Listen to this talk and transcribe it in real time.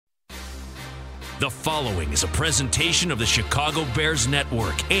The following is a presentation of the Chicago Bears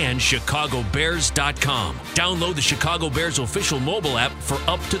Network and ChicagoBears.com. Download the Chicago Bears official mobile app for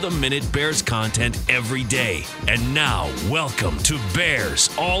up-to-the-minute Bears content every day. And now, welcome to Bears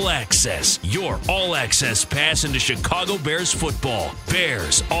All Access, your all-access pass into Chicago Bears football.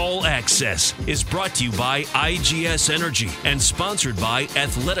 Bears All Access is brought to you by IGS Energy and sponsored by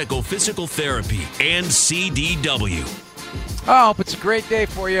Athletico Physical Therapy and CDW. I hope it's a great day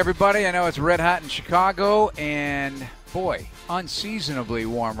for you, everybody. I know it's red hot in Chicago, and boy, unseasonably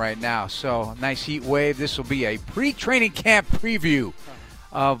warm right now. So, nice heat wave. This will be a pre-training camp preview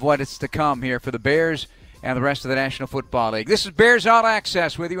of what is to come here for the Bears and the rest of the National Football League. This is Bears All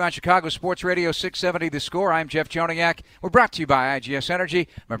Access with you on Chicago Sports Radio 670 The Score. I'm Jeff Joniak. We're brought to you by IGS Energy.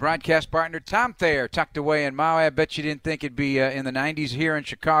 My broadcast partner, Tom Thayer, tucked away in Maui. I bet you didn't think it'd be in the 90s here in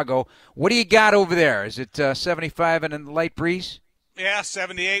Chicago. What do you got over there? Is it 75 and a light breeze? Yeah,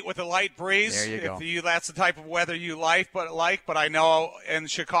 78 with a light breeze. There you go. That's the type of weather you like, but I know in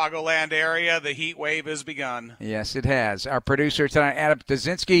Chicagoland area the heat wave has begun. Yes, it has. Our producer tonight, Adam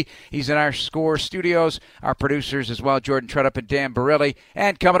Dazinski, he's in our Score studios. Our producers as well, Jordan Trudup and Dan Barilli.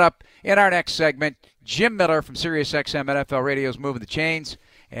 And coming up in our next segment, Jim Miller from SiriusXM NFL Radio's Moving the Chains.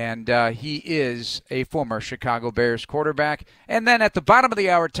 And he is a former Chicago Bears quarterback. And then at the bottom of the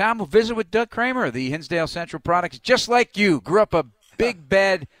hour, Tom will visit with Doug Kramer, the Hinsdale Central Products, just like you. Grew up a big,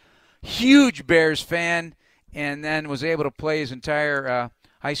 bad, huge Bears fan, and then was able to play his entire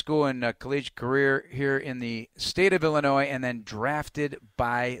high school and collegiate career here in the state of Illinois, and then drafted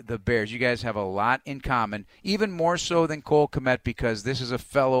by the Bears. You guys have a lot in common, even more so than Cole Kmet, because this is a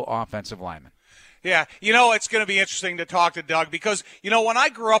fellow offensive lineman. Yeah, it's going to be interesting to talk to Doug because, when I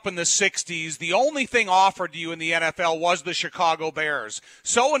grew up in the 60s, the only thing offered to you in the NFL was the Chicago Bears.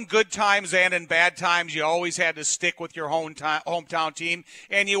 So in good times and in bad times, you always had to stick with your hometown team,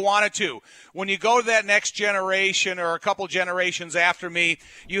 and you wanted to. When you go to that next generation or a couple generations after me,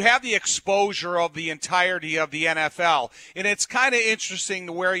 you have the exposure of the entirety of the NFL, and it's kind of interesting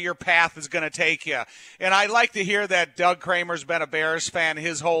to where your path is going to take you. And I like to hear that Doug Kramer's been a Bears fan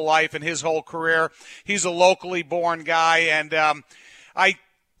his whole life and his whole career. He's a locally born guy, and I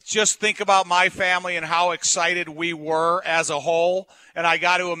just think about my family and how excited we were as a whole, and I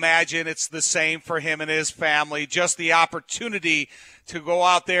got to imagine it's the same for him and his family, just the opportunity to go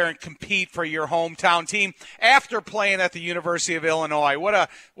out there and compete for your hometown team after playing at the University of Illinois. What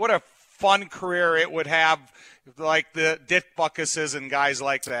a fun career it would have, like the Dick Butkuses and guys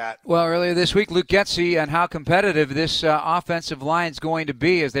like that. Well, earlier this week, Luke Getsy on how competitive this offensive line is going to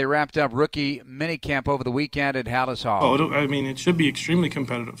be as they wrapped up rookie minicamp over the weekend at Hallis Hall. It should be extremely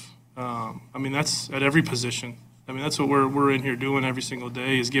competitive. That's at every position. That's what we're in here doing every single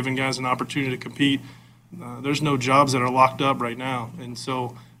day, is giving guys an opportunity to compete. There's no jobs that are locked up right now. And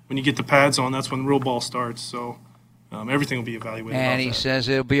so when you get the pads on, that's when real ball starts. So everything will be evaluated. And he says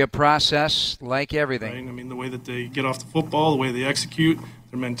it'll be a process like everything. Right? The way that they get off the football, the way they execute,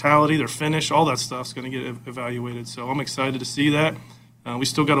 their mentality, their finish, all that stuff is going to get evaluated. So I'm excited to see that. We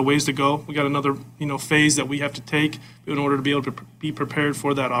still got a ways to go. We got another phase that we have to take in order to be able to be prepared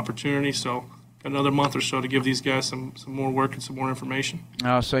for that opportunity. So got another month or so to give these guys some more work and some more information.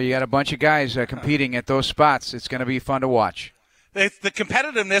 Oh, so you got a bunch of guys competing at those spots. It's going to be fun to watch. The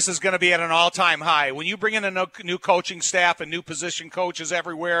competitiveness is going to be at an all-time high. When you bring in a new coaching staff and new position coaches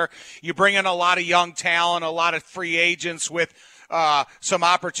everywhere, you bring in a lot of young talent, a lot of free agents with some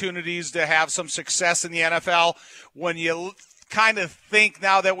opportunities to have some success in the NFL. When you kind of think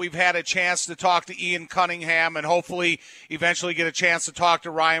now that we've had a chance to talk to Ian Cunningham and hopefully eventually get a chance to talk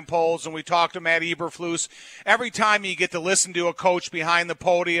to Ryan Poles, and we talk to Matt Eberflus, every time you get to listen to a coach behind the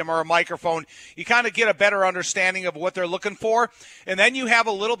podium or a microphone, you kind of get a better understanding of what they're looking for, and then you have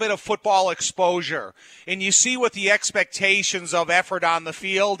a little bit of football exposure, and you see what the expectations of effort on the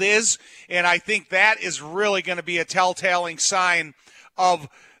field is, and I think that is really going to be a telltale sign of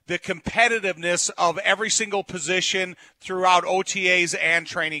the competitiveness of every single position throughout OTAs and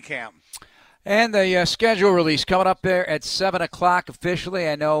training camp. And the schedule release coming up there at 7 o'clock officially.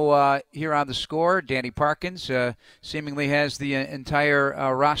 I know here on The Score, Danny Parkins seemingly has the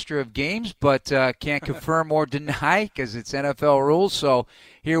entire roster of games, but can't confirm or deny because it's NFL rules. So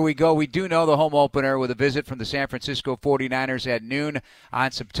here we go. We do know the home opener with a visit from the San Francisco 49ers at noon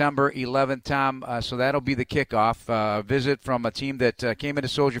on September 11th, Tom. So that'll be the kickoff. Visit from a team that came into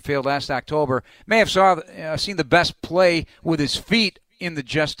Soldier Field last October. May have seen the best play with his feet in the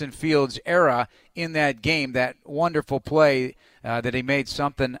Justin Fields era in that game, that wonderful play that he made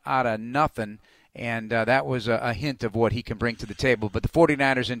something out of nothing. And that was a hint of what he can bring to the table. But the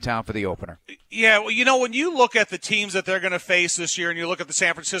 49ers in town for the opener. Yeah, well, when you look at the teams that they're going to face this year and you look at the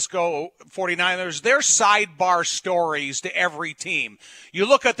San Francisco 49ers, they're sidebar stories to every team. You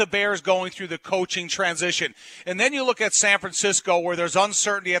look at the Bears going through the coaching transition, and then you look at San Francisco where there's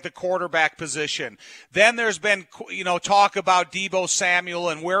uncertainty at the quarterback position. Then there's been, talk about Deebo Samuel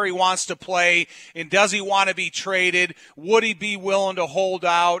and where he wants to play, and does he want to be traded? Would he be willing to hold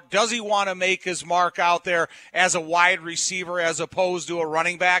out? Does he want to make his mark out there as a wide receiver as opposed to a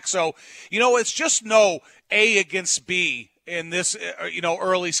running back? So, it's just no A against B in this,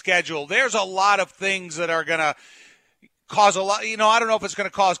 early schedule. There's a lot of things that are going to cause a lot. I don't know if it's going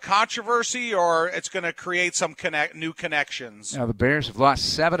to cause controversy or it's going to create some new connections. Now, the Bears have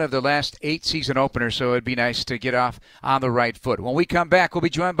lost 7 of their last 8 season openers, so it'd be nice to get off on the right foot. When we come back, we'll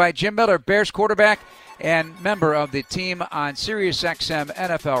be joined by Jim Miller, Bears quarterback and member of the team on SiriusXM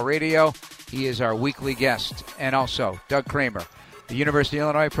NFL Radio. He is our weekly guest. And also, Doug Kramer, the University of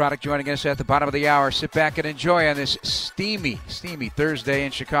Illinois product, joining us at the bottom of the hour. Sit back and enjoy on this steamy Thursday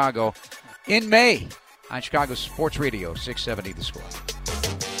in Chicago in May on Chicago Sports Radio, 670 The Score.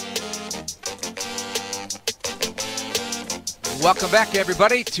 Welcome back,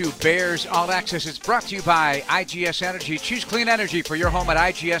 everybody, to Bears All Access. It's brought to you by IGS Energy. Choose clean energy for your home at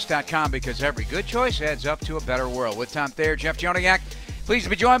IGS.com because every good choice adds up to a better world. With Tom Thayer, Jeff Joniak, pleased to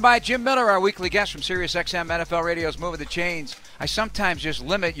be joined by Jim Miller, our weekly guest from SiriusXM NFL Radio's Moving the Chains. I sometimes just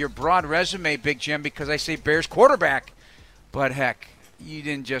limit your broad resume, Big Jim, because I say Bears quarterback. But, heck, you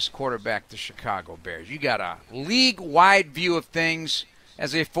didn't just quarterback the Chicago Bears. You got a league-wide view of things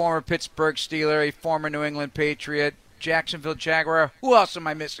as a former Pittsburgh Steeler, a former New England Patriot, Jacksonville Jaguar. Who else am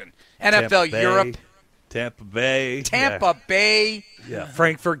I missing? NFL Europe. Tampa Bay. Bay. Yeah.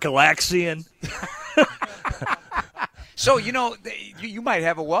 Frankfurt Galaxian. So, you might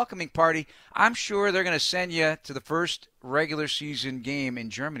have a welcoming party. I'm sure they're going to send you to the first regular season game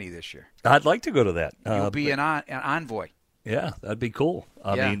in Germany this year. I'd like to go to that. You'll be an envoy. Yeah, that'd be cool.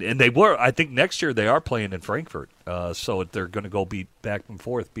 I mean, and I think next year they are playing in Frankfurt. So they're going to go be back and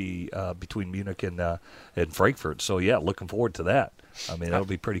forth between Munich and Frankfurt. So, yeah, looking forward to that. I mean, that'll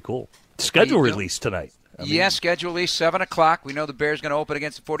be pretty cool. Schedule release tonight. Schedule release, 7 o'clock. We know the Bears going to open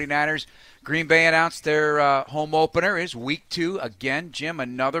against the 49ers. Green Bay announced their home opener is week 2. Again, Jim,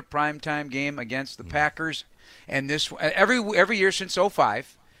 another primetime game against the Packers. And this every year since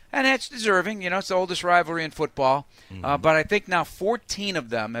 2005. And that's deserving. It's the oldest rivalry in football. But I think now 14 of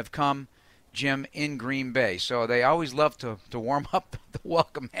them have come, Jim, in Green Bay. So they always love to warm up the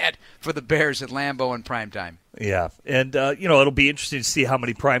welcome mat for the Bears at Lambeau in primetime. Yeah, and, it'll be interesting to see how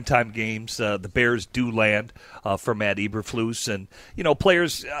many primetime games the Bears do land for Matt Eberflus. And,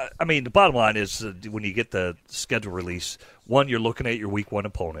 players, the bottom line is when you get the schedule release, one, you're looking at your week 1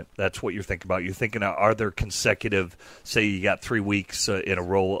 opponent. That's what you're thinking about. You're thinking, are there consecutive, say you got 3 weeks in a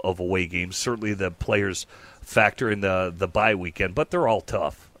row of away games. Certainly the players factor in the bye weekend, but they're all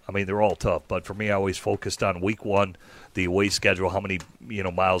tough. They're all tough. But for me, I always focused on week 1, the away schedule, how many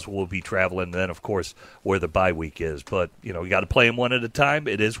miles we'll be traveling, and then, of course, where the bye week is. But, you got to play them one at a time.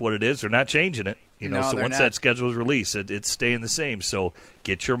 It is what it is. They're not changing it. So once that schedule is released, it's staying the same. So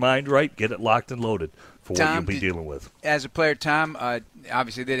get your mind right, get it locked and loaded for what you'll be dealing with. As a player, Tom,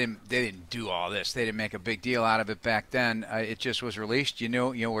 obviously they didn't do all this. They didn't make a big deal out of it back then. It just was released. You know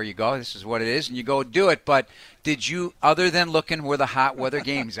where you go. This is what it is, and you go do it. But did you, other than looking where the hot weather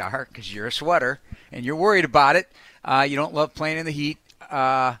games are, because you're a sweater and you're worried about it, you don't love playing in the heat.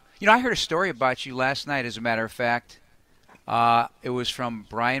 I heard a story about you last night, as a matter of fact. It was from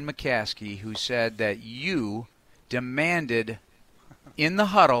Brian McCaskey, who said that you demanded in the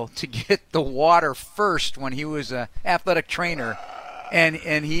huddle to get the water first when he was an athletic trainer, and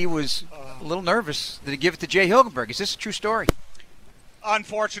he was a little nervous to give it to Jay Hilgenberg. Is this a true story?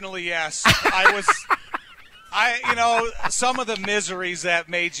 Unfortunately, yes. Some of the miseries that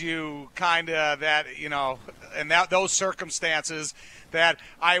made you kind of and those circumstances that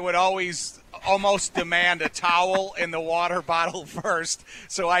I would almost demand a towel in the water bottle first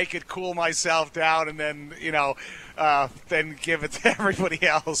so I could cool myself down and then, then give it to everybody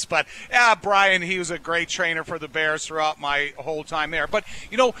else. But, Brian, he was a great trainer for the Bears throughout my whole time there. But,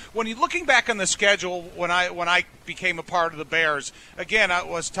 when you're looking back on the schedule, when I became a part of the Bears, again, I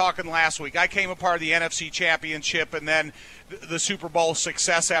was talking last week, I came a part of the NFC Championship and then the Super Bowl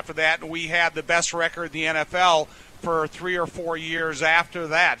success after that, and we had the best record in the NFL for 3 or 4 years after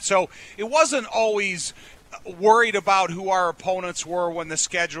that. So it wasn't always worried about who our opponents were when the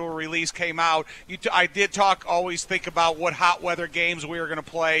schedule release came out. I did always think about what hot weather games we were going to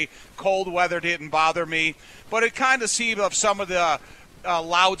play. Cold weather didn't bother me. But it kind of seemed of some of the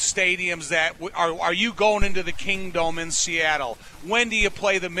loud stadiums that are you going into the Kingdome in Seattle? When do you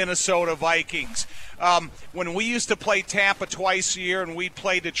play the Minnesota Vikings? When we used to play Tampa twice a year and we'd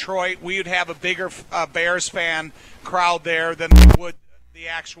play Detroit, we would have a bigger Bears fan crowd there than we would the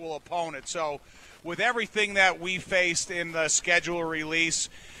actual opponent. So with everything that we faced in the schedule release,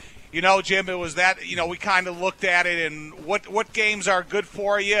 Jim, it was that, we kind of looked at it and what games are good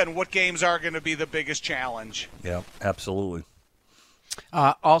for you and what games are going to be the biggest challenge. Yeah, absolutely.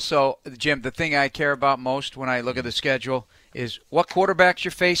 Also, Jim, the thing I care about most when I look at the schedule is what quarterbacks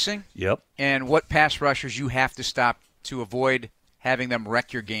you're facing. Yep. And what pass rushers you have to stop to avoid having them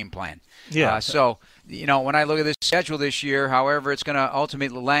wreck your game plan. Yeah. So, when I look at this schedule this year, however it's going to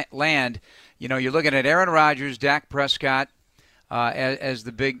ultimately land, you're looking at Aaron Rodgers, Dak Prescott as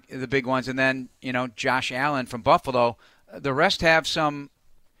the big ones, and then, Josh Allen from Buffalo. The rest have some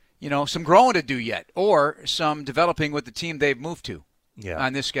growing to do yet, or some developing with the team they've moved to. Yeah.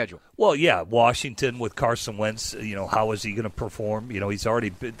 On this schedule. Well, yeah, Washington with Carson Wentz, how is he going to perform? He's already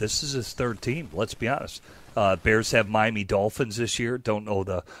 – this is his third team, let's be honest. Bears have Miami Dolphins this year. Don't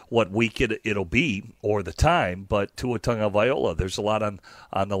know what week it'll be or the time, but Tua Tagovailoa, there's a lot on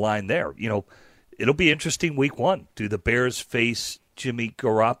the line there. It'll be interesting week one. Do the Bears face Jimmy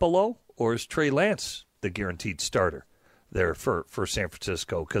Garoppolo or is Trey Lance the guaranteed starter there for San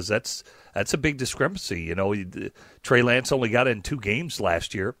Francisco? Because that's a big discrepancy. Trey Lance only got in 2 games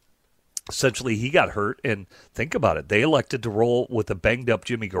last year. Essentially, he got hurt, and think about it. They elected to roll with a banged-up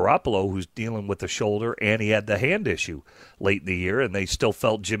Jimmy Garoppolo who's dealing with the shoulder, and he had the hand issue late in the year, and they still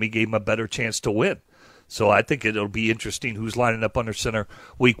felt Jimmy gave him a better chance to win. So I think it'll be interesting who's lining up under center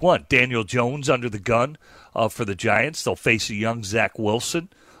week one. Daniel Jones under the gun for the Giants. They'll face a young Zach Wilson.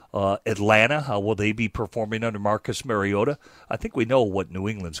 Atlanta, how will they be performing under Marcus Mariota? I think we know what New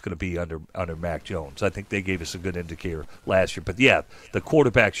England's going to be under Mac Jones. I think they gave us a good indicator last year. But, yeah, the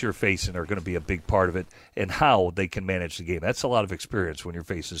quarterbacks you're facing are going to be a big part of it and how they can manage the game. That's a lot of experience when you're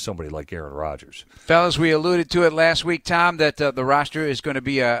facing somebody like Aaron Rodgers. Fellas, we alluded to it last week, Tom, that the roster is going to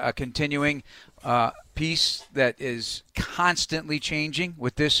be a continuing piece that is constantly changing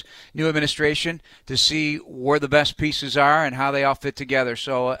with this new administration to see where the best pieces are and how they all fit together.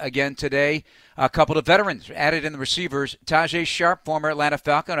 So, again, today, a couple of veterans added in the receivers. Tajay Sharp, former Atlanta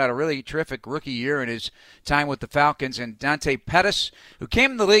Falcon, had a really terrific rookie year in his time with the Falcons. And Dante Pettis, who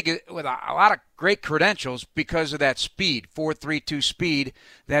came in the league with a lot of great credentials because of that speed, 4.32 speed,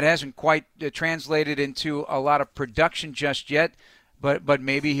 that hasn't quite translated into a lot of production just yet. But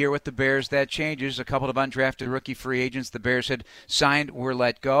maybe here with the Bears that changes. A couple of undrafted rookie free agents the Bears had signed were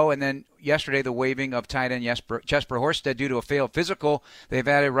let go. And then yesterday the waiving of tight end Jesper Horsted due to a failed physical. They've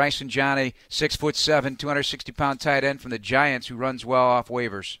added Ryson Johnny, 6'7", 260-pound tight end from the Giants who runs well off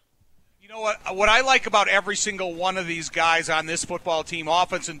waivers. You know what I like about every single one of these guys on this football team,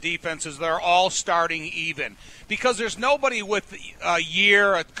 offense and defense, is they're all starting even. Because there's nobody with a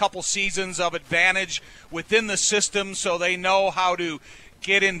year, a couple seasons of advantage within the system, so they know how to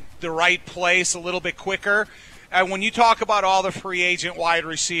get in the right place a little bit quicker. And when you talk about all the free agent wide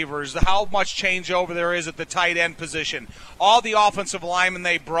receivers, how much changeover there is at the tight end position, all the offensive linemen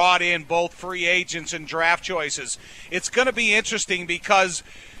they brought in, both free agents and draft choices, it's going to be interesting because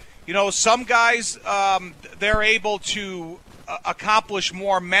 – some guys, they're able to accomplish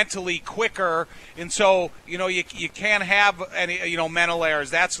more mentally quicker, and so, you can't have any, mental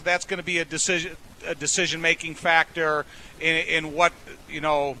errors. That's going to be a decision-making factor in what,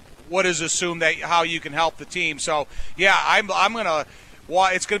 what is assumed that how you can help the team. So, yeah, I'm going to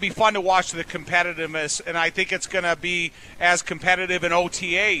it's going to be fun to watch the competitiveness, and I think it's going to be as competitive in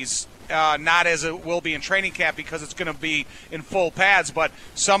OTAs. Not as it will be in training camp because it's going to be in full pads, but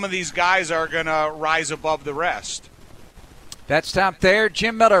some of these guys are going to rise above the rest. That's Tom Thayer.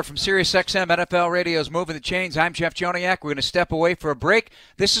 Jim Miller from SiriusXM NFL Radio's Moving the Chains. I'm Jeff Joniak. We're going to step away for a break.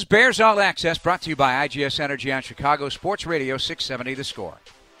 This is Bears All Access, brought to you by IGS Energy on Chicago Sports Radio 670 The Score.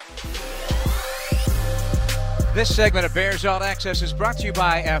 This segment of Bears All Access is brought to you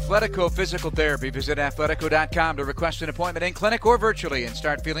by Athletico Physical Therapy. Visit athletico.com to request an appointment in clinic or virtually and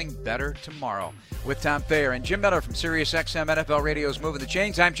start feeling better tomorrow. With Tom Thayer and Jim Miller from SiriusXM NFL Radio's Moving the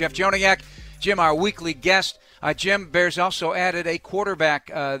Chains, I'm Jeff Joniak. Jim, our weekly guest. Jim, Bears also added a quarterback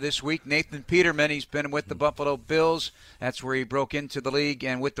this week, Nathan Peterman. He's been with the Buffalo Bills. That's where he broke into the league.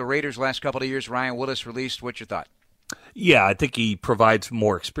 And with the Raiders last couple of years, Ryan Willis released. What's your thought? Yeah, I think he provides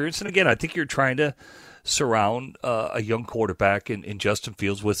more experience. And again, I think you're trying to surround a young quarterback in Justin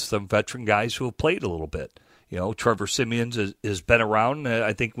Fields with some veteran guys who have played a little bit. Trevor Siemian has been around.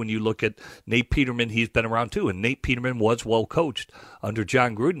 I think when you look at Nate Peterman, he's been around too. And Nate Peterman was well coached under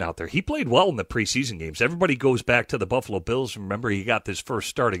John Gruden out there. He played well in the preseason games. Everybody goes back to the Buffalo Bills. Remember, he got this first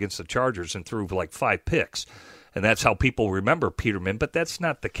start against the Chargers and threw like 5 picks. And that's how people remember Peterman, but that's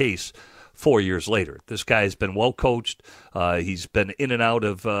not the case 4 years later. This guy has been well coached. He's been in and out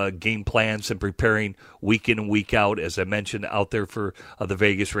of game plans and preparing week in and week out. As I mentioned, out there for the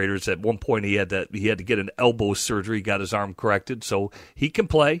Vegas Raiders. At one point, he had to get an elbow surgery, got his arm corrected, so he can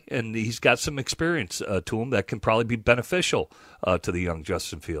play, and he's got some experience to him that can probably be beneficial to the young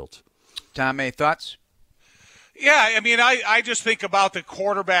Justin Fields. Tom, any thoughts? Yeah, I mean, I just think about the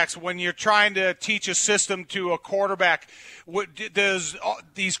quarterbacks when you're trying to teach a system to a quarterback. Does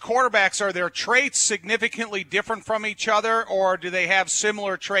these quarterbacks, are their traits significantly different from each other, or do they have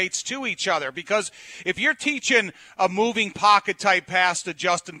similar traits to each other? Because if you're teaching a moving pocket type pass to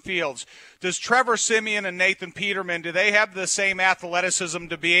Justin Fields, does Trevor Siemian and Nathan Peterman, do they have the same athleticism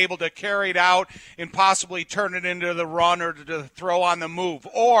to be able to carry it out and possibly turn it into the run or to throw on the move?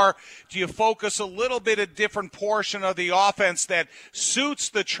 Or do you focus a little bit a different portion of the offense that suits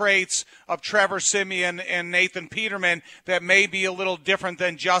the traits of Trevor Siemian and Nathan Peterman that may be a little different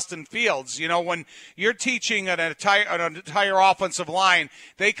than Justin Fields? When you're teaching an entire offensive line,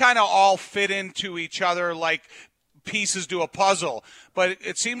 they kind of all fit into each other like pieces to a puzzle. But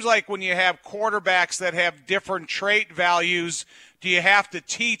it seems like when you have quarterbacks that have different trait values, do you have to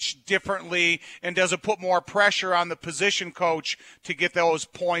teach differently, and does it put more pressure on the position coach to get those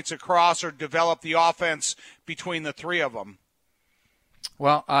points across or develop the offense between the three of them?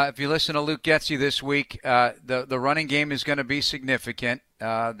 Well, if you listen to Luke Getsy this week, the running game is going to be significant.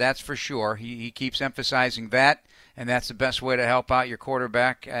 That's for sure. He keeps emphasizing that, and that's the best way to help out your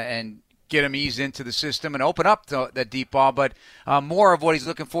quarterback and get him eased into the system and open up that deep ball. But more of what he's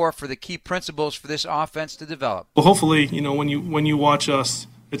looking for the key principles for this offense to develop. Well, hopefully, when you watch us,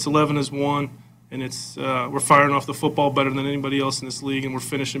 it's 11-1, and it's we're firing off the football better than anybody else in this league, and we're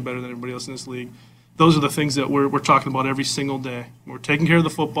finishing better than everybody else in this league. Those are the things that we're talking about every single day. We're taking care of the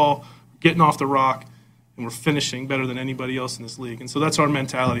football, getting off the rock, and we're finishing better than anybody else in this league. And so that's our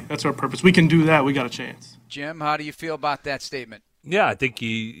mentality. That's our purpose. We can do that. We got a chance. Jim, how do you feel about that statement? Yeah, I think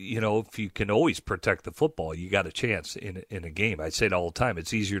if you can always protect the football, you got a chance in a game. I say it all the time.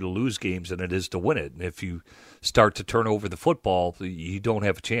 It's easier to lose games than it is to win it. And if you start to turn over the football, you don't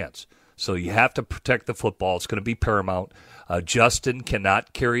have a chance. So you have to protect the football. It's going to be paramount. Justin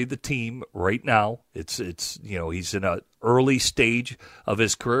cannot carry the team right now. It's he's in an early stage of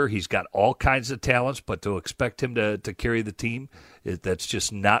his career. He's got all kinds of talents, but to expect him to carry the team, that's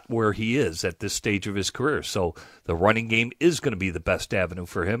just not where he is at this stage of his career. So the running game is going to be the best avenue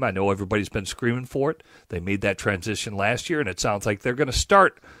for him. I know everybody's been screaming for it. They made that transition last year, and it sounds like they're going to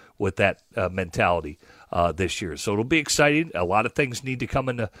start with that mentality this year. So it'll be exciting. A lot of things need to come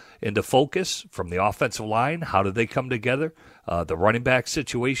into focus from the offensive line. How do they come together? The running back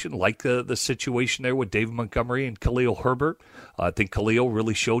situation, like the situation there with David Montgomery and Khalil Herbert. I think Khalil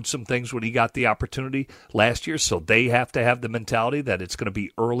really showed some things when he got the opportunity last year. So they have to have the mentality that it's going to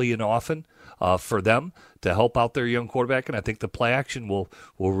be early and often for them to help out their young quarterback. And I think the play action will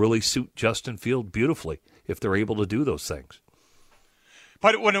really suit Justin Fields beautifully if they're able to do those things.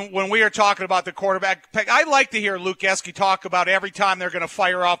 But when we are talking about the quarterback pick, I like to hear Luke Getsy talk about every time they're going to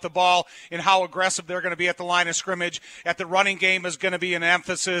fire off the ball and how aggressive they're going to be at the line of scrimmage. At the running game is going to be an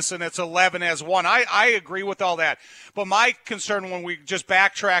emphasis, and it's 11-1. I agree with all that. But my concern when we just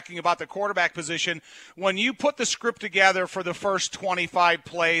backtracking about the quarterback position, when you put the script together for the first 25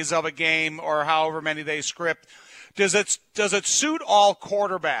 plays of a game or however many they script, does it suit all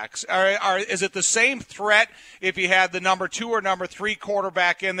quarterbacks? Is it the same threat if you had the number 2 or number 3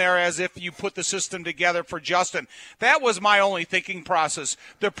 quarterback in there as if you put the system together for Justin? That was my only thinking process.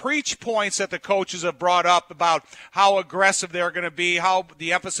 The preach points that the coaches have brought up about how aggressive they're going to be, how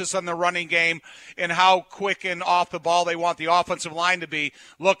the emphasis on the running game, and how quick and off the ball they want the offensive line to be.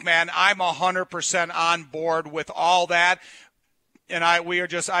 Look, man, I'm 100% on board with all that, and I am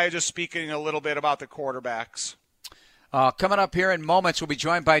just speaking a little bit about the quarterbacks. Coming up here in moments, we'll be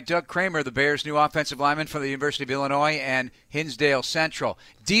joined by Doug Kramer, the Bears' new offensive lineman from the University of Illinois and Hinsdale Central.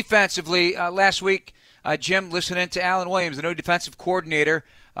 Defensively, last week, Jim, listening to Alan Williams, the new defensive coordinator,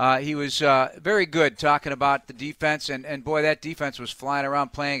 he was very good talking about the defense, and boy, that defense was flying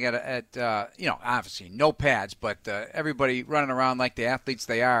around playing at obviously no pads, but everybody running around like the athletes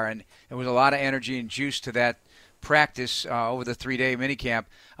they are, and there was a lot of energy and juice to that practice over the 3-day minicamp.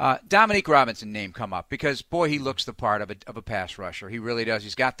 Dominique Robinson name come up because, boy, he looks the part of a pass rusher. He really does.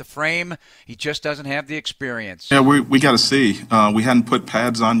 He's got the frame. He just doesn't have the experience. Yeah, we got to see. We hadn't put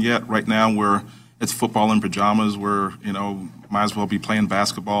pads on yet. Right now we're it's football in pajamas. We're, might as well be playing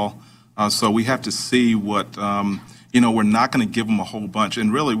basketball. So we have to see what, we're not going to give them a whole bunch.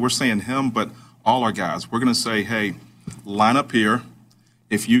 And really, we're saying him, but all our guys. We're going to say, hey, line up here.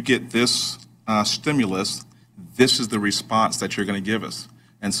 If you get this stimulus, this is the response that you're going to give us.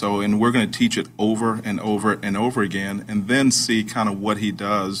 And we're going to teach it over and over and over again, and then see kind of what he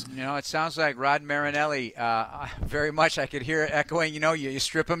does. It sounds like Rod Marinelli very much. I could hear it echoing. You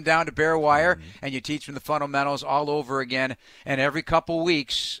strip him down to bare wire, and you teach him the fundamentals all over again. And every couple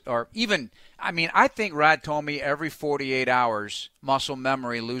weeks, or even, I think Rod told me every 48 hours, muscle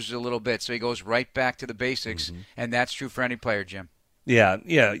memory loses a little bit, so he goes right back to the basics, and that's true for any player, Jim. Yeah.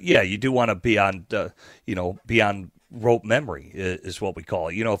 You do want to be on rope memory is what we call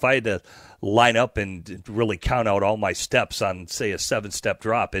it. If I had to line up and really count out all my steps on, say, a 7-step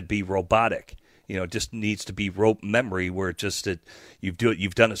drop, it'd be robotic. It just needs to be rope memory, where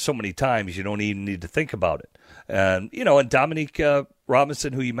you've done it so many times you don't even need to think about it. And Dominique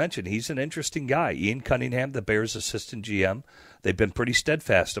Robinson, who you mentioned, he's an interesting guy. Ian Cunningham, the Bears assistant GM, they've been pretty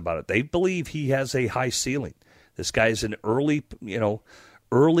steadfast about it. They believe he has a high ceiling. This guy is an early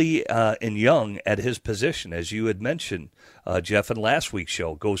and young at his position, as you had mentioned, Jeff, in last week's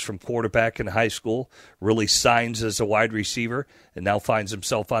show. Goes from quarterback in high school, really signs as a wide receiver, and now finds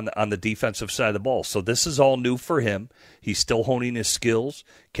himself on the defensive side of the ball. So this is all new for him. He's still honing his skills.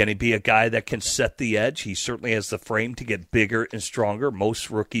 Can he be a guy that can set the edge? He certainly has the frame to get bigger and stronger. Most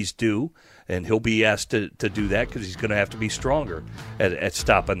rookies do, and he'll be asked to do that because he's going to have to be stronger at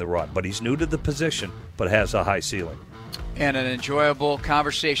stopping the run. But he's new to the position, but has a high ceiling. And an enjoyable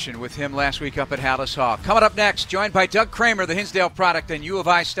conversation with him last week up at Hallis Hall. Coming up next, joined by Doug Kramer, the Hinsdale product and U of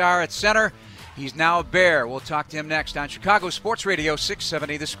I star at center. He's now a Bear. We'll talk to him next on Chicago Sports Radio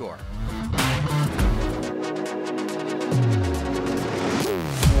 670 The Score.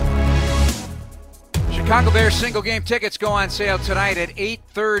 Chicago Bears single game tickets go on sale tonight at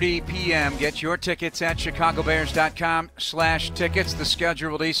 8:30 p.m. Get your tickets at chicagobears.com/tickets. The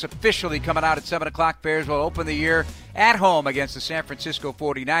schedule release officially coming out at 7 o'clock. Bears will open the year at home against the San Francisco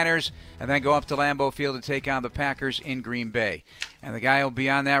 49ers and then go up to Lambeau Field to take on the Packers in Green Bay. And the guy will be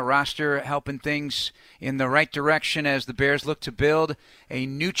on that roster helping things in the right direction as the Bears look to build a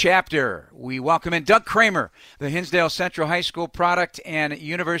new chapter. We welcome in Doug Kramer, the Hinsdale Central High School product and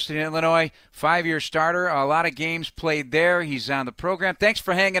University of Illinois 5-year starter. A lot of games played there. He's on the program. Thanks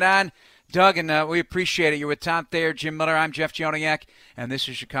for hanging on, Doug, and we appreciate it. You're with Tom Thayer, Jim Miller. I'm Jeff Joniak, and this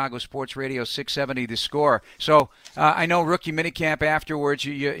is Chicago Sports Radio 670 The Score. So I know rookie minicamp afterwards,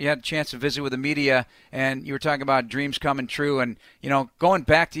 you had a chance to visit with the media, and you were talking about dreams coming true. And, going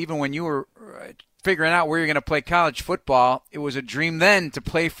back to even when you were figuring out where you're going to play college football, it was a dream then to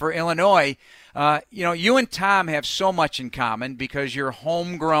play for Illinois. You and Tom have so much in common because you're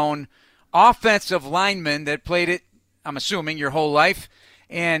homegrown offensive linemen that played it, I'm assuming, your whole life,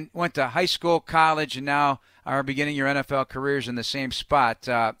 and went to high school, college, and now are beginning your NFL careers in the same spot.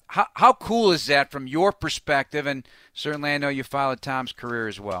 How cool is that from your perspective? And certainly I know you followed Tom's career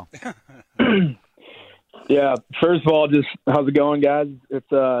as well. Yeah, first of all, just how's it going, guys?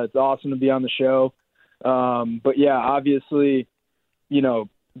 It's awesome to be on the show. But, yeah, obviously,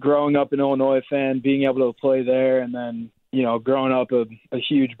 growing up an Illinois fan, being able to play there, and then, growing up a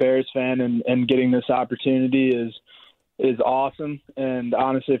huge Bears fan and getting this opportunity is awesome. And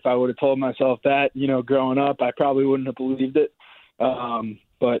honestly, if I would have told myself that, growing up, I probably wouldn't have believed it.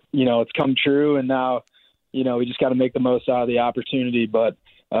 But, it's come true, and now, we just got to make the most out of the opportunity. But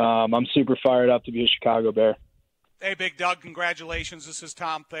I'm super fired up to be a Chicago Bear. Hey, Big Doug, congratulations. This is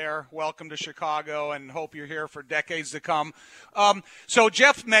Tom Thayer. Welcome to Chicago, and hope you're here for decades to come. So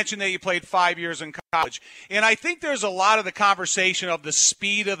Jeff mentioned that you played 5 years in college, and I think there's a lot of the conversation of the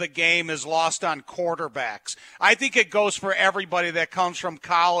speed of the game is lost on quarterbacks. I think it goes for everybody that comes from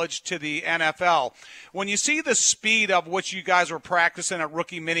college to the NFL. When you see the speed of which you guys were practicing at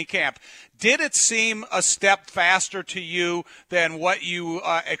rookie minicamp, did it seem a step faster to you than what you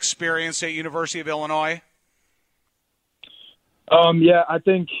experienced at University of Illinois? Yeah, I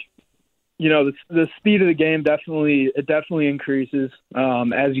think, the speed of the game definitely increases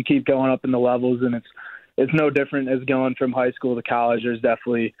as you keep going up in the levels, and it's no different as going from high school to college. There's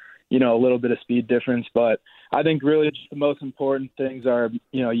definitely, a little bit of speed difference, but I think really just the most important things are,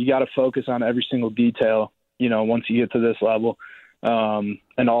 you got to focus on every single detail, once you get to this level,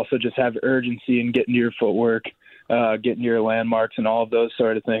 and also just have urgency in getting to your footwork, getting to your landmarks and all of those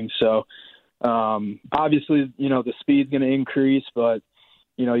sort of things. So, obviously, the speed's going to increase, but,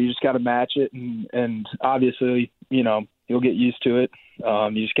 you just got to match it. And obviously, you'll get used to it.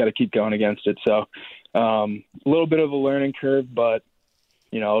 You just got to keep going against it. So, a little bit of a learning curve, but,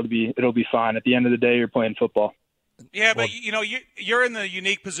 it'll be fine. At the end of the day, you're playing football. Yeah, but you're in the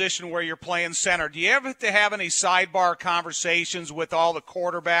unique position where you're playing center. Do you ever have to have any sidebar conversations with all the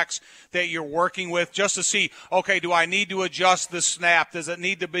quarterbacks that you're working with just to see, okay, do I need to adjust the snap? Does it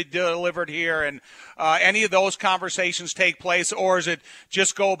need to be delivered here? And any of those conversations take place, or is it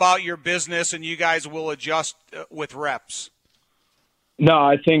just go about your business and you guys will adjust with reps? No,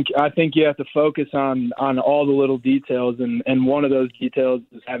 I think you have to focus on all the little details, and one of those details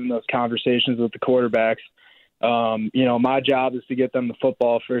is having those conversations with the quarterbacks. My job is to get them the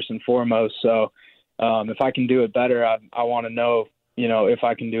football first and foremost. So if I can do it better, I want to know, if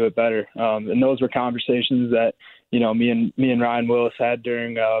I can do it better. And those were conversations that, me and Ryan Willis had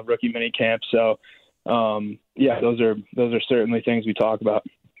during rookie minicamp. So those are certainly things we talk about.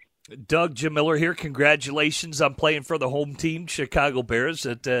 Doug, Jim Miller here. Congratulations on playing for the home team, Chicago Bears.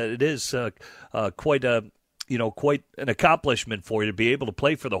 It is quite an accomplishment for you to be able to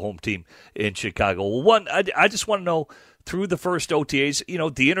play for the home team in Chicago. Well, one, I just want to know, through the first OTAs,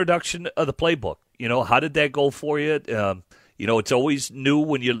 the introduction of the playbook, how did that go for you? It's always new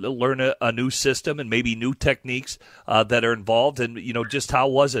when you learn a new system and maybe new techniques that are involved. And, just how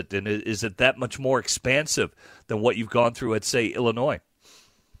was it? And is it that much more expansive than what you've gone through at, say, Illinois?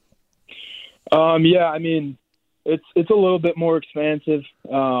 It's a little bit more expansive.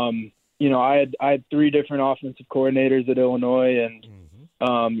 I had 3 different offensive coordinators at Illinois and,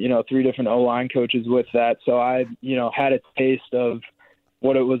 3 different O-line coaches with that. So I, had a taste of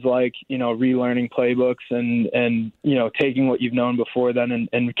what it was like, relearning playbooks and taking what you've known before then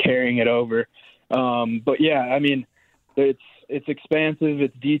and carrying it over. It's expansive,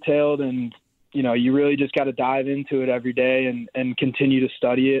 it's detailed, and, you really just got to dive into it every day and continue to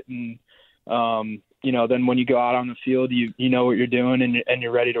study it. And, then when you go out on the field, you know what you're doing and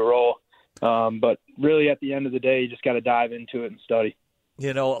you're ready to roll. But really, at the end of the day, you just got to dive into it and study.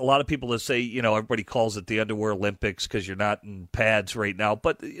 A lot of people that say, everybody calls it the Underwear Olympics because you're not in pads right now.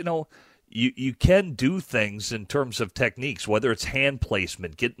 But, you can do things in terms of techniques, whether it's hand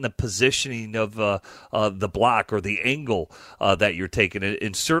placement, getting the positioning of the block or the angle that you're taking.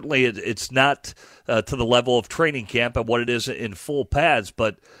 And certainly it's not to the level of training camp and what it is in full pads,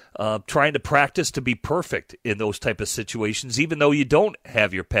 but trying to practice to be perfect in those type of situations, even though you don't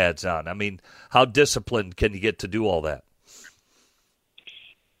have your pads on. I mean, how disciplined can you get to do all that?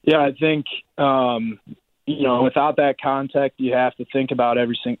 Yeah, I think, without that contact, you have to think about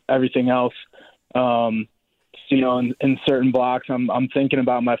everything else. In certain blocks, I'm thinking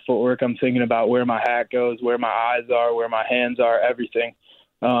about my footwork. I'm thinking about where my hat goes, where my eyes are, where my hands are, everything.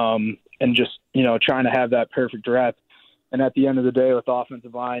 And just, trying to have that perfect rep. And at the end of the day with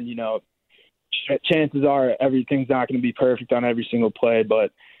offensive line, chances are everything's not going to be perfect on every single play,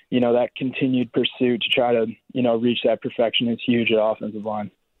 but, that continued pursuit to try to, reach that perfection is huge at offensive line.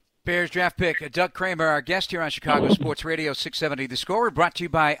 Bears draft pick, Doug Kramer, our guest here on Chicago Sports Radio 670 The Score. We're brought to you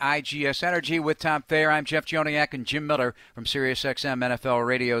by IGS Energy with Tom Thayer. I'm Jeff Joniak and Jim Miller from SiriusXM NFL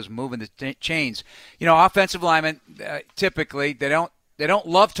Radio's Moving the Chains. Offensive linemen, typically, they don't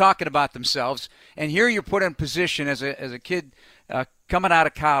love talking about themselves. And here you're put in position as a kid coming out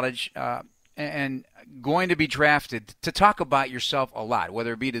of college and going to be drafted to talk about yourself a lot,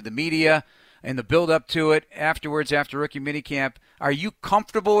 whether it be to the media and the build-up to it afterwards, after rookie minicamp. Are you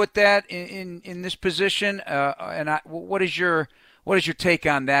comfortable with that in this position? What is your take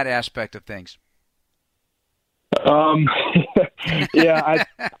on that aspect of things? Yeah,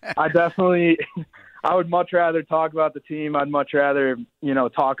 I definitely. I would much rather talk about the team. I'd much rather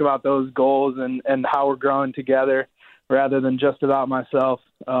talk about those goals and how we're growing together, rather than just about myself.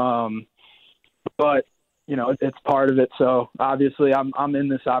 But it's part of it. So obviously I'm in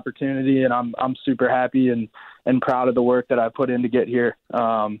this opportunity and I'm super happy and proud of the work that I put in to get here.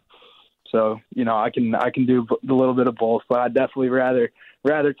 So, I can do a little bit of both, but I'd definitely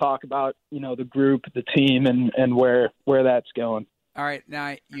rather talk about, the group, the team and where that's going. All right.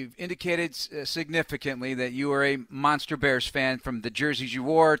 Now, you've indicated significantly that you are a Monster Bears fan, from the jerseys you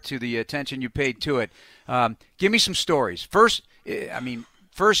wore to the attention you paid to it. Give me some stories. First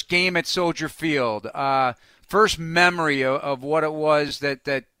game at Soldier Field, first memory of what it was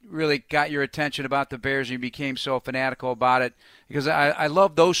that really got your attention about the Bears and you became so fanatical about it, because I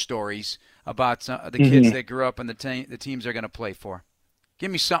love those stories about the kids that grew up and the teams they're going to play for.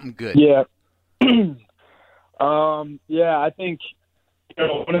 Give me something good. Yeah. I think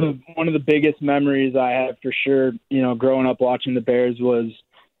one of the biggest memories I have for sure, growing up watching the Bears was,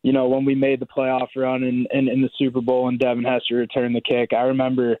 when we made the playoff run in the Super Bowl and Devin Hester returned the kick. I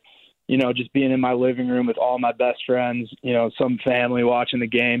remember, just being in my living room with all my best friends, some family watching the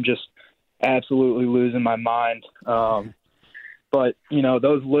game, just absolutely losing my mind. But,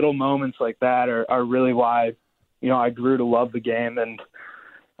 those little moments like that are really why, I grew to love the game. And,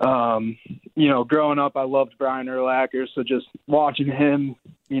 growing up, I loved Brian Urlacher. So just watching him,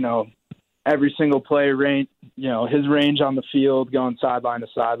 every single play, his range on the field, going sideline to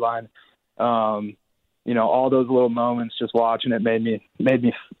sideline, all those little moments, just watching it made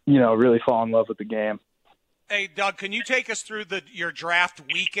me, really fall in love with the game. Hey, Doug, can you take us through your draft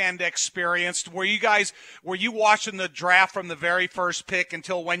weekend experience? Were you watching the draft from the very first pick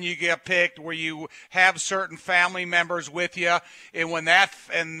until when you get picked? Where you have certain family members with you, and when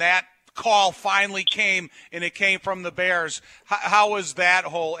that call finally came and it came from the Bears, how was that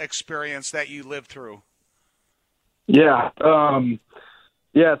whole experience that you lived through? Yeah,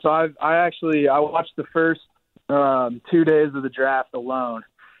 so I watched the first 2 days of the draft alone.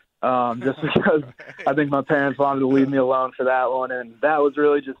 Just because I think my parents wanted to leave me alone for that one. And that was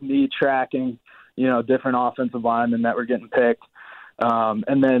really just me tracking, different offensive linemen that were getting picked.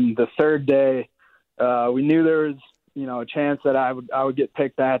 And then the third day, we knew there was, a chance that I would get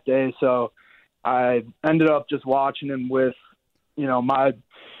picked that day. So I ended up just watching him with, my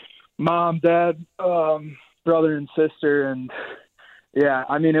mom, dad, brother and sister. And yeah,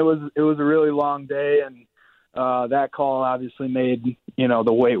 I mean, it was a really long day, and that call obviously made,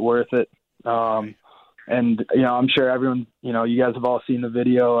 the wait worth it. And, I'm sure everyone, you guys have all seen the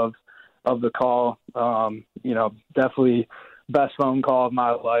video of the call. Definitely best phone call of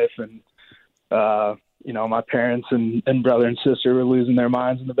my life. And, my parents and brother and sister were losing their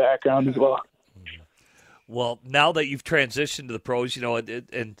minds in the background as well. Well, now that you've transitioned to the pros, you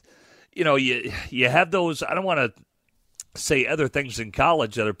have those, I don't want to say other things in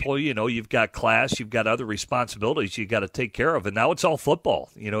college that are, you've got class, you've got other responsibilities you got to take care of, and now it's all football.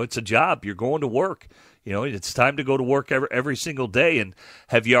 It's a job. You're going to work. It's time to go to work every single day. And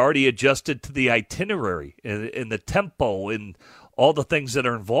have you already adjusted to the itinerary and the tempo and all the things that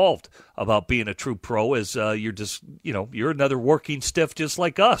are involved about being a true pro? As you're just, you're another working stiff just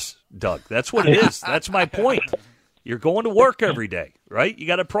like us, Doug. That's what it is. That's my point. You're going to work every day, right? You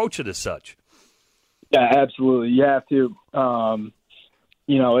got to approach it as such. Yeah, absolutely. You have to,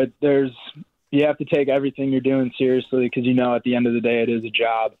 you have to take everything you're doing seriously because, at the end of the day, it is a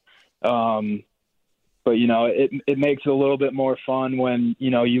job. But, it makes it a little bit more fun when,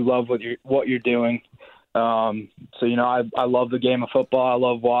 you love what you're doing. I love the game of football. I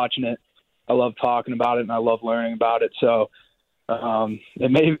love watching it. I love talking about it, and I love learning about it. So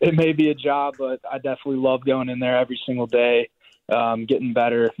it may be a job, but I definitely love going in there every single day, getting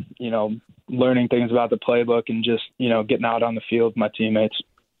better, learning things about the playbook and just, getting out on the field with my teammates.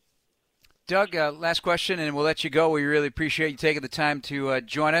 Doug, last question, and we'll let you go. We really appreciate you taking the time to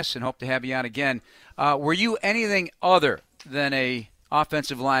join us and hope to have you on again. Were you anything other than a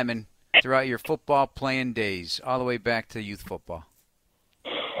offensive lineman throughout your football playing days, all the way back to youth football?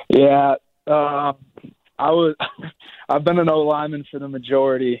 Yeah, I've been an O-lineman for the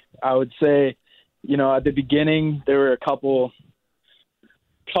majority. I would say, at the beginning, there were a couple,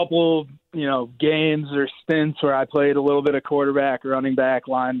 games or stints where I played a little bit of quarterback, running back,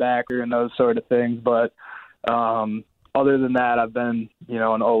 linebacker, and those sort of things. But other than that, I've been,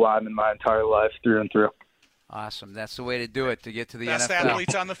 an O-lineman my entire life through and through. Awesome. That's the way to do it, to get to the Best NFL. Best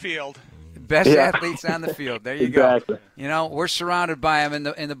athletes on the field. Best athletes on the field. There you exactly. go. We're surrounded by him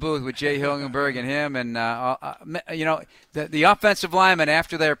in the booth with Jay Hilgenberg and him, and the offensive linemen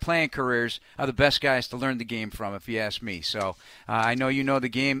after their playing careers are the best guys to learn the game from, if you ask me. So I know you know the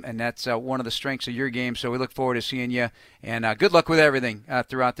game, and that's one of the strengths of your game. So we look forward to seeing you, and good luck with everything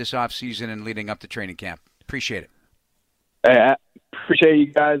throughout this off season and leading up to training camp. Appreciate it. Hey, I appreciate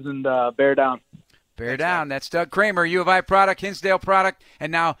you guys, and bear down. Bear down. That's Doug Kramer, U of I product, Hinsdale product,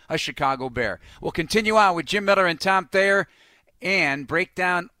 and now a Chicago Bear. We'll continue on with Jim Miller and Tom Thayer and break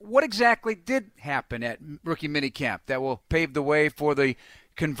down what exactly did happen at rookie minicamp that will pave the way for the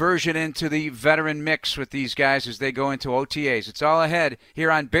conversion into the veteran mix with these guys as they go into OTAs. It's all ahead here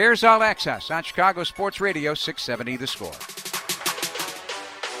on Bears All Access on Chicago Sports Radio 670 The Score.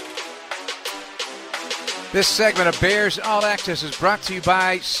 This segment of Bears All Access is brought to you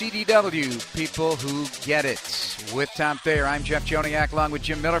by CDW, people who get it. With Tom Thayer, I'm Jeff Joniak, along with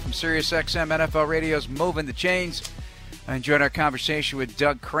Jim Miller from SiriusXM NFL Radio's Moving the Chains. I enjoyed our conversation with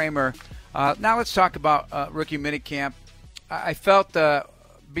Doug Kramer. Now let's talk about rookie minicamp. I felt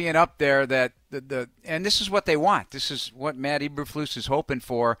being up there that and this is what they want. This is what Matt Eberflus is hoping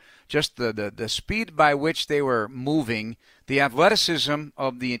for. Just the speed by which they were moving, the athleticism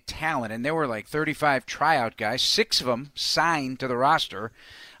of the talent, and there were like 35 tryout guys, 6 of them signed to the roster.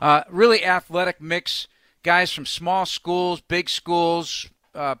 Really athletic mix, guys from small schools, big schools,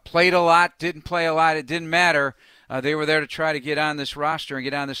 played a lot, didn't play a lot, it didn't matter. They were there to try to get on this roster and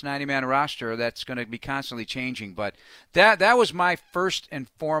get on this 90-man roster that's going to be constantly changing. But that was my first and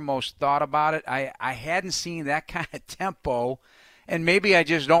foremost thought about it. I hadn't seen that kind of tempo, and maybe I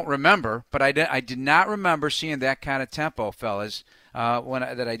just don't remember, but I did not remember seeing that kind of tempo, fellas,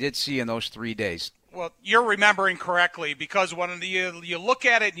 that I did see in those 3 days. Well, you're remembering correctly, because when you look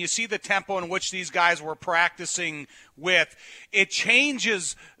at it and you see the tempo in which these guys were practicing with, it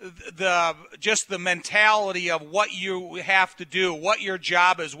changes just the mentality of what you have to do, what your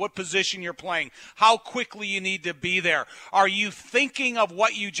job is, what position you're playing, how quickly you need to be there. Are you thinking of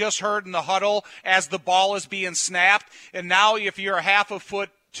what you just heard in the huddle as the ball is being snapped? And now if you're a half a foot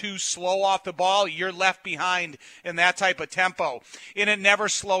too slow off the ball, you're left behind in that type of tempo. And it never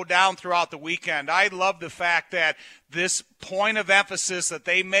slowed down throughout the weekend. I love the fact that this point of emphasis that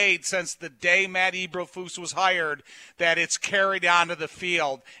they made since the day Matt Eberflus was hired, that it's carried onto the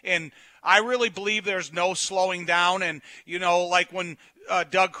field. And I really believe there's no slowing down. And, like when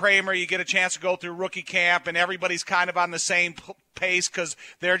Doug Kramer, you get a chance to go through rookie camp and everybody's kind of on the same pace because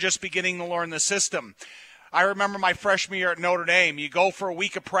they're just beginning to learn the system. I remember my freshman year at Notre Dame. You go for a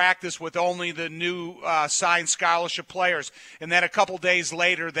week of practice with only the new signed scholarship players, and then a couple days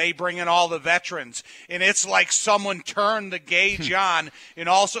later they bring in all the veterans. And it's like someone turned the gauge on and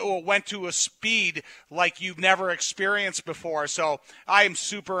also went to a speed like you've never experienced before. So I am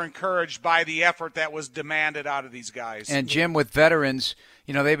super encouraged by the effort that was demanded out of these guys. And Jim, with veterans,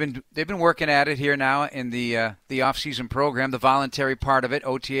 they've been working at it here now in the off-season program, the voluntary part of it.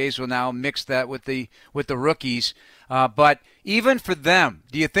 OTAs will now mix that with the rookies. But even for them,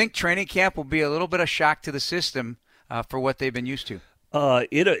 do you think training camp will be a little bit of shock to the system for what they've been used to?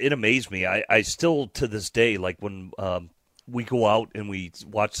 It amazed me. I still, to this day, like when we go out and we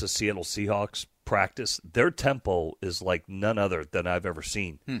watch the Seattle Seahawks practice, their tempo is like none other than I've ever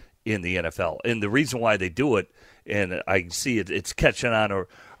seen in the NFL. And the reason why they do it, and I see it's catching on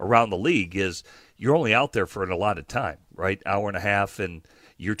around the league, is you're only out there for an allotted time, right? Hour and a half, and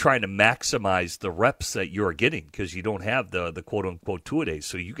you're trying to maximize the reps that you're getting because you don't have the quote-unquote two-a-days.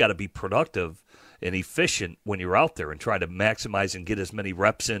 So you got to be productive and efficient when you're out there and try to maximize and get as many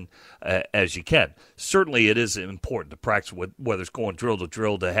reps in as you can. Certainly it is important to practice, whether it's going drill to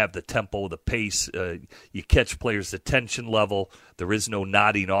drill, to have the tempo, the pace. You catch players' attention level. There is no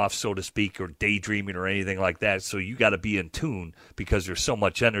nodding off, so to speak, or daydreaming or anything like that. So you got to be in tune because there's so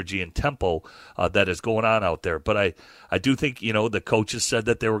much energy and tempo that is going on out there. But I do think, the coaches said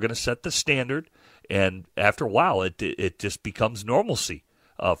that they were going to set the standard, and after a while it just becomes normalcy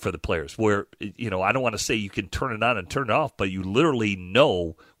for the players, where, I don't want to say you can turn it on and turn it off, but you literally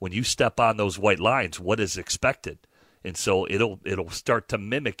know when you step on those white lines what is expected. And so it'll start to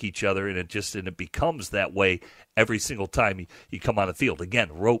mimic each other, and it becomes that way every single time you come on the field. Again,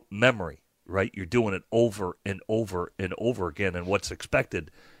 rote memory, right? You're doing it over and over and over again, and what's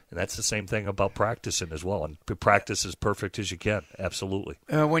expected. And that's the same thing about practicing as well. And practice as perfect as you can, absolutely.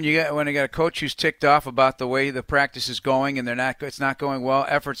 When you got a coach who's ticked off about the way the practice is going, and it's not going well,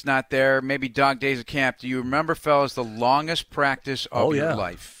 effort's not there, maybe dog days of camp. Do you remember, fellas, the longest practice of your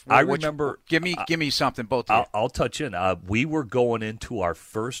life? I remember. Give me something, both of you. I'll touch in. We were going into our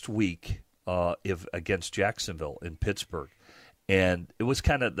first week against Jacksonville in Pittsburgh, and it was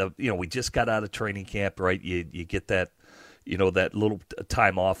kind of we just got out of training camp, right? You get that. That little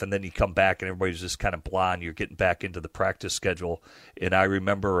time off, and then you come back and everybody's just kind of blah, and you're getting back into the practice schedule. And I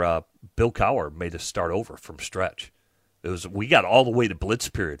remember Bill Cowher made us start over from stretch. We got all the way to blitz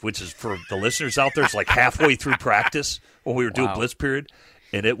period, which is, for the listeners out there, it's like halfway through practice when we were doing blitz period.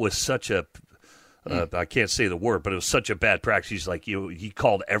 And it was such a I can't say the word, but it was such a bad practice. He's like, he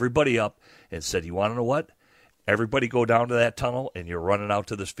called everybody up and said, you want to know what? Everybody go down to that tunnel, and you're running out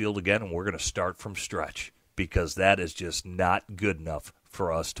to this field again, and we're going to start from stretch, because that is just not good enough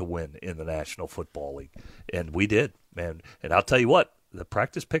for us to win in the National Football League. And we did, man. And I'll tell you what, the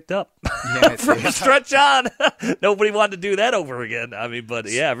practice picked up from stretch on. Nobody wanted to do that over again. I mean, but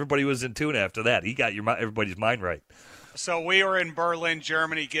yeah, everybody was in tune after that. He got everybody's mind right. So we were in Berlin,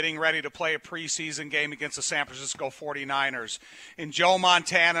 Germany, getting ready to play a preseason game against the San Francisco 49ers. In Joe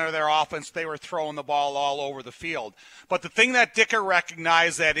Montana, their offense, they were throwing the ball all over the field. But the thing that Dicker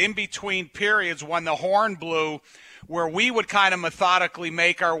recognized, that in between periods when the horn blew, where we would kind of methodically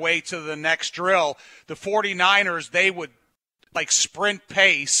make our way to the next drill, the 49ers, they would like sprint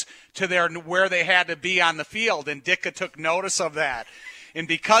pace to where they had to be on the field, and Dicker took notice of that. And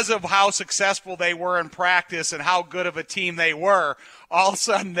because of how successful they were in practice and how good of a team they were, all of a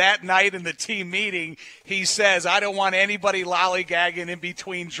sudden that night in the team meeting, he says, I don't want anybody lollygagging in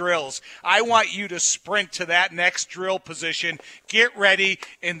between drills. I want you to sprint to that next drill position, get ready,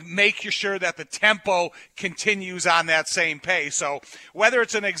 and make sure that the tempo continues on that same pace. So whether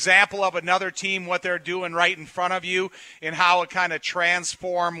it's an example of another team, what they're doing right in front of you, and how it kind of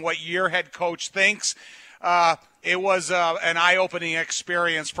transform what your head coach thinks, it was an eye-opening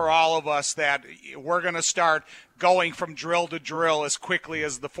experience for all of us that we're going to start going from drill to drill as quickly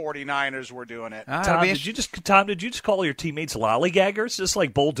as the 49ers were doing it. Tom, did you just call your teammates lollygaggers, just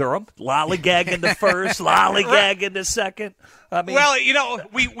like Bull Durham? Lollygag in the first, lollygag in the second? I mean, well,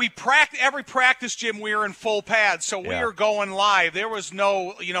 we practice every practice, Jim. We were in full pads, so we were going live. There was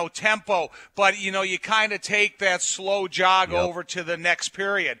no, tempo, but you kind of take that slow jog over to the next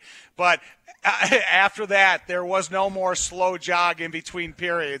period. But after that, there was no more slow jog in between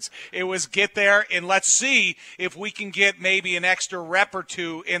periods. It was get there and let's see if we can get maybe an extra rep or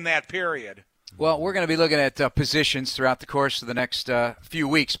two in that period. Well, we're going to be looking at positions throughout the course of the next few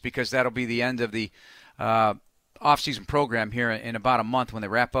weeks, because that'll be the end of the off-season program here in about a month when they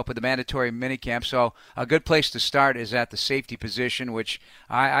wrap up with the mandatory minicamp. So a good place to start is at the safety position, which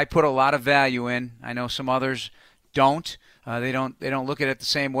I put a lot of value in. I know some others don't. They don't look at it the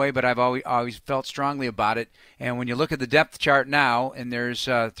same way, but I've always felt strongly about it. And when you look at the depth chart now, and there's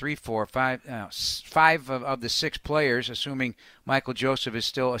 5 of the 6 players, assuming Michael Joseph is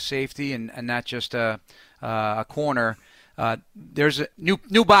still a safety and not just a corner, there's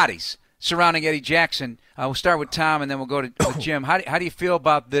new bodies surrounding Eddie Jackson. We'll start with Tom, and then we'll go to Jim. How do you feel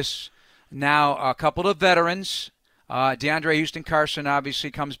about this now? A couple of veterans, DeAndre Houston-Carson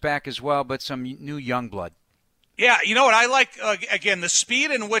obviously comes back as well, but some new young blood. Yeah, you know what I like, again, the speed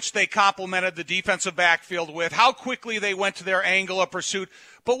in which they complemented the defensive backfield with, how quickly they went to their angle of pursuit.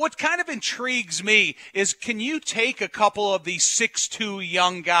 But what kind of intrigues me is, can you take a couple of these 6'2"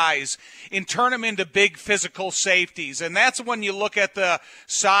 young guys and turn them into big physical safeties? And that's when you look at the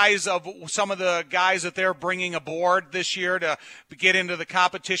size of some of the guys that they're bringing aboard this year to get into the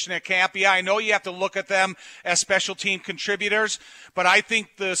competition at camp. Yeah, I know you have to look at them as special team contributors, but I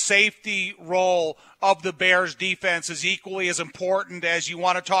think the safety role of the Bears defense is equally as important as you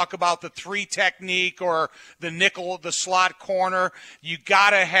want to talk about the 3 technique or the nickel, the slot corner. You got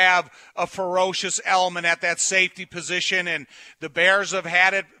to have a ferocious element at that safety position, and the Bears have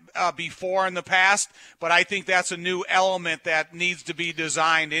had it before in the past, but I think that's a new element that needs to be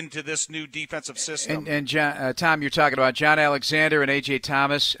designed into this new defensive system. And John, Tom, you're talking about John Alexander and A.J.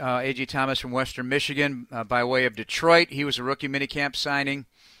 Thomas. A.J. Thomas from Western Michigan by way of Detroit. He was a rookie minicamp signing.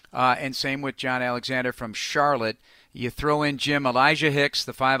 And same with John Alexander from Charlotte. You throw in Jim Elijah Hicks,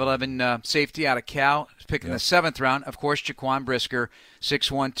 the 5'11" safety out of Cal, picked in the 7th round. Of course, Jaquan Brisker,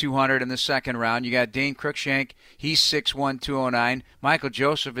 6'1", 200 in the 2nd round. You got Dane Cruikshank, he's 6'1", 209. Michael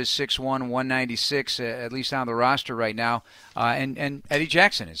Joseph is 6'1", 196, at least on the roster right now. And Eddie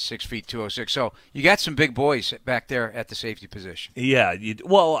Jackson is 6 feet, 206. So you got some big boys back there at the safety position. Yeah,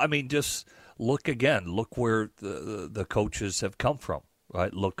 just look again. Look where the coaches have come from.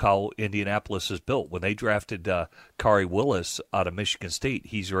 Right, look how Indianapolis is built. When they drafted Khari Willis out of Michigan State,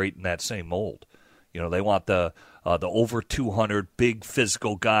 he's right in that same mold. They want the over 200 big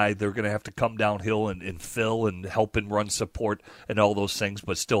physical guy. They're going to have to come downhill and fill and help and run support and all those things,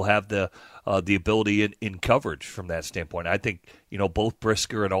 but still have the ability in coverage from that standpoint. I think both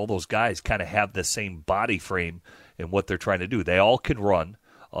Brisker and all those guys kind of have the same body frame in what they're trying to do. They all can run.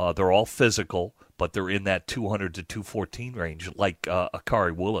 They're all physical, but they're in that 200 to 214 range, like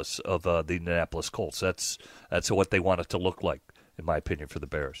Khari Willis of the Indianapolis Colts. That's what they want it to look like, in my opinion, for the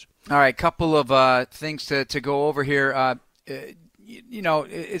Bears. All right, couple of things to go over here.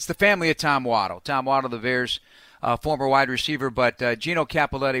 It's the family of Tom Waddle. Tom Waddle, the Bears' former wide receiver, but Gino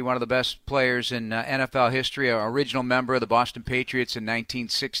Cappelletti, one of the best players in NFL history, an original member of the Boston Patriots in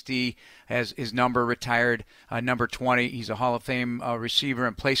 1960, has his number retired, number 20. He's a Hall of Fame receiver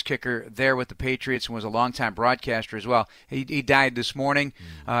and place kicker there with the Patriots, and was a longtime broadcaster as well. He died this morning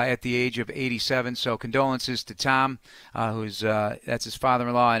at the age of 87, so condolences to Tom, that's his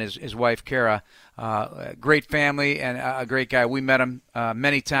father-in-law, and his wife, Kara. Great family and a great guy. We met him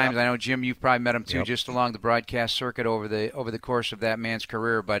many times. Yep. I know, Jim, you've probably met him too, just along the broadcast circuit over the course of that man's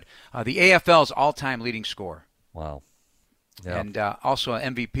career. But the AFL's all-time leading scorer. Wow. Yep. And also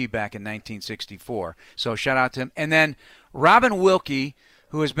an MVP back in 1964. So shout out to him. And then Robin Wilkie,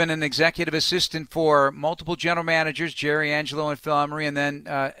 who has been an executive assistant for multiple general managers, Jerry Angelo and Phil Emery, and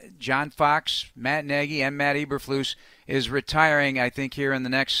then John Fox, Matt Nagy, and Matt Eberflus, is retiring, I think, here in the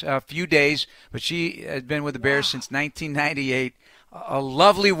next few days. But she has been with the Bears since 1998. a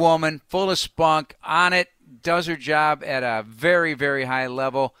lovely woman, full of spunk, on it, does her job at a very, very high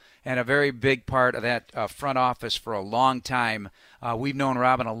level, and a very big part of that front office for a long time. We've known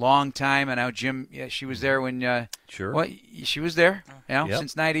Robin a long time, and now Jim, she was there when Sure. Well, she was there,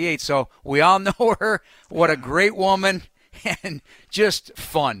 since '98. So we all know her. What a great woman, and just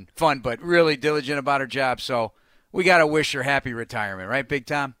fun, but really diligent about her job. So we got to wish her happy retirement, right, Big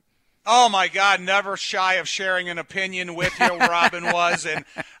Tom? Oh, my God, never shy of sharing an opinion with you, Robin was, and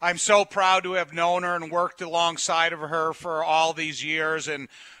I'm so proud to have known her and worked alongside of her for all these years, and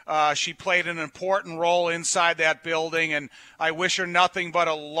she played an important role inside that building, and I wish her nothing but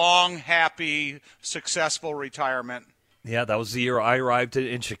a long, happy, successful retirement. Yeah, that was the year I arrived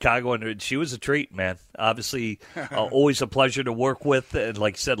in Chicago, and she was a treat, man. Obviously, always a pleasure to work with, and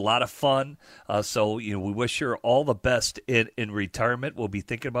like I said, a lot of fun. So, we wish her all the best in retirement. We'll be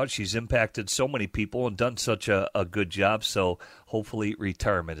thinking about it. She's impacted so many people and done such a good job, so hopefully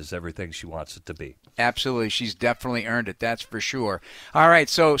retirement is everything she wants it to be. Absolutely. She's definitely earned it, that's for sure. All right,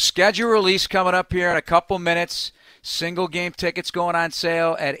 so schedule release coming up here in a couple minutes. Single game tickets going on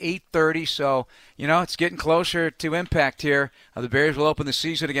sale at 8:30, so it's getting closer to impact here. The Bears will open the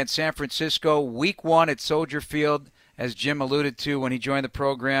season against San Francisco week 1 at Soldier Field, as Jim alluded to when he joined the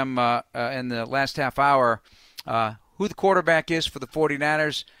program in the last half hour. Who the quarterback is for the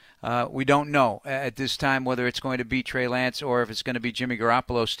 49ers, we don't know at this time, whether it's going to be Trey Lance or if it's going to be Jimmy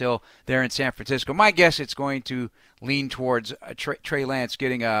Garoppolo still there in San Francisco. My guess it's going to lean towards Trey Lance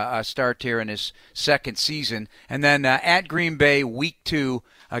getting a start here in his second season. And then at Green Bay, week 2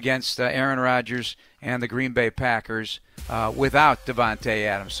 against Aaron Rodgers and the Green Bay Packers without Devontae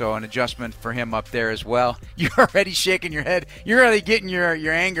Adams. So an adjustment for him up there as well. You're already shaking your head. You're already getting your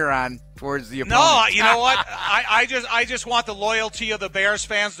anger on towards the opponent. No, you know what? I just want the loyalty of the Bears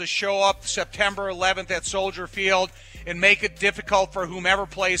fans to show up September 11th at Soldier Field and make it difficult for whomever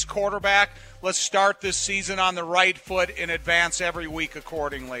plays quarterback. Let's start this season on the right foot and advance every week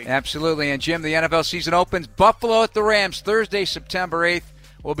accordingly. Absolutely. And, Jim, the NFL season opens Buffalo at the Rams Thursday, September 8th.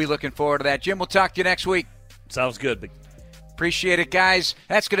 We'll be looking forward to that. Jim, we'll talk to you next week. Sounds good. Appreciate it, guys.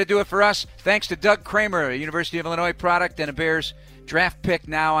 That's going to do it for us. Thanks to Doug Kramer, a University of Illinois product and a Bears draft pick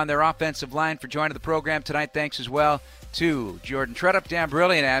now on their offensive line, for joining the program tonight. Thanks as well to Jordan Tredup, Dan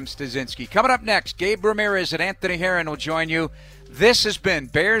Barilli, and Adam Stasinski. Coming up next, Gabe Ramirez and Anthony Herron will join you. This has been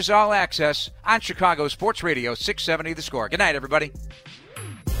Bears All Access on Chicago Sports Radio 670 The Score. Good night, everybody.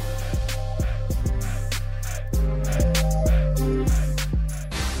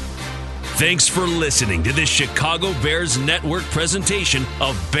 Thanks for listening to this Chicago Bears Network presentation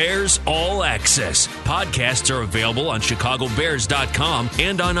of Bears All Access. Podcasts are available on ChicagoBears.com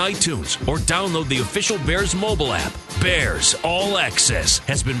and on iTunes, or download the official Bears mobile app. Bears All Access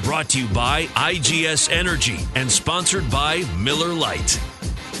has been brought to you by IGS Energy and sponsored by Miller Lite.